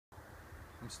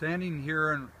standing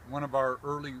here in one of our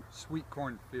early sweet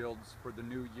corn fields for the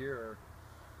new year,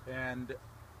 and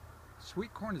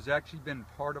sweet corn has actually been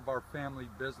part of our family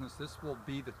business. This will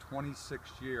be the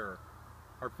 26th year.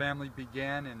 Our family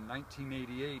began in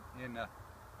 1988 in a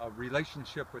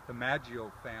relationship with the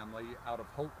Maggio family out of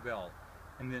Hopeville,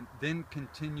 and then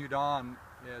continued on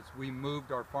as we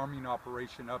moved our farming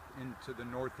operation up into the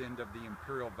north end of the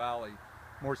Imperial Valley,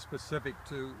 more specific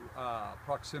to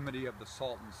proximity of the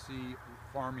Salton Sea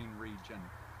farming region.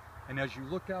 And as you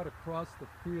look out across the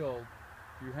field,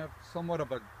 you have somewhat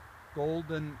of a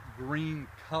golden green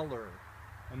color,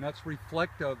 and that's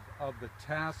reflective of the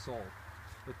tassel.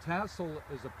 The tassel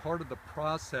is a part of the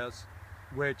process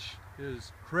which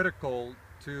is critical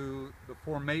to the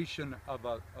formation of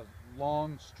a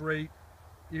long, straight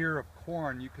ear of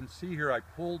corn. You can see here I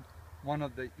pulled one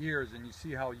of the ears and you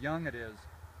see how young it is,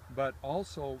 but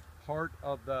also part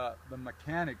of the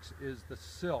mechanics is the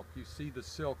silk. You see the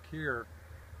silk here,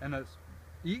 and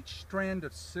each strand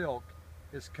of silk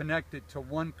is connected to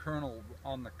one kernel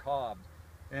on the cob,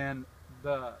 and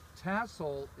the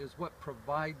tassel is what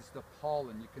provides the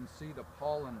pollen. You can see the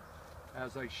pollen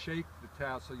as I shake the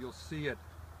tassel. You'll see it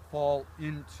fall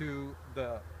into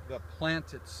the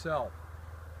plant itself.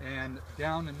 And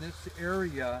down in this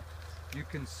area, you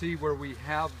can see where we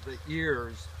have the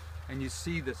ears, and you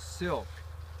see the silk.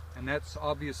 And that's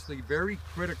obviously very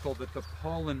critical that the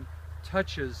pollen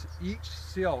touches each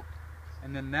silk,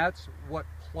 and then that's what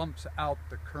plumps out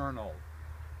the kernel.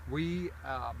 We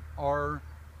are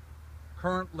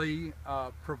currently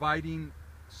providing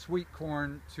sweet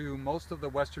corn to most of the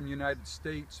western United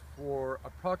States for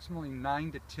approximately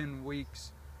 9 to 10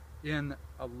 weeks in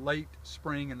a late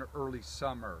spring and early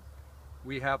summer.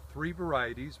 We have 3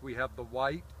 varieties. We have the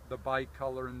white, the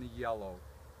bicolor, and the yellow.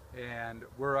 And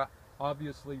we're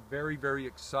obviously very, very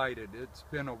excited. It's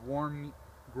been a warm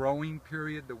growing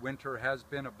period. The winter has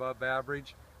been above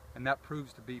average, and that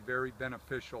proves to be very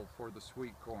beneficial for the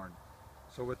sweet corn.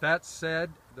 So with that said,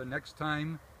 the next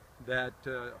time that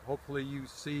hopefully you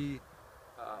see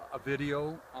a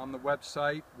video on the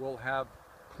website, we'll have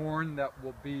corn that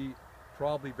will be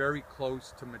probably very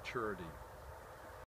close to maturity.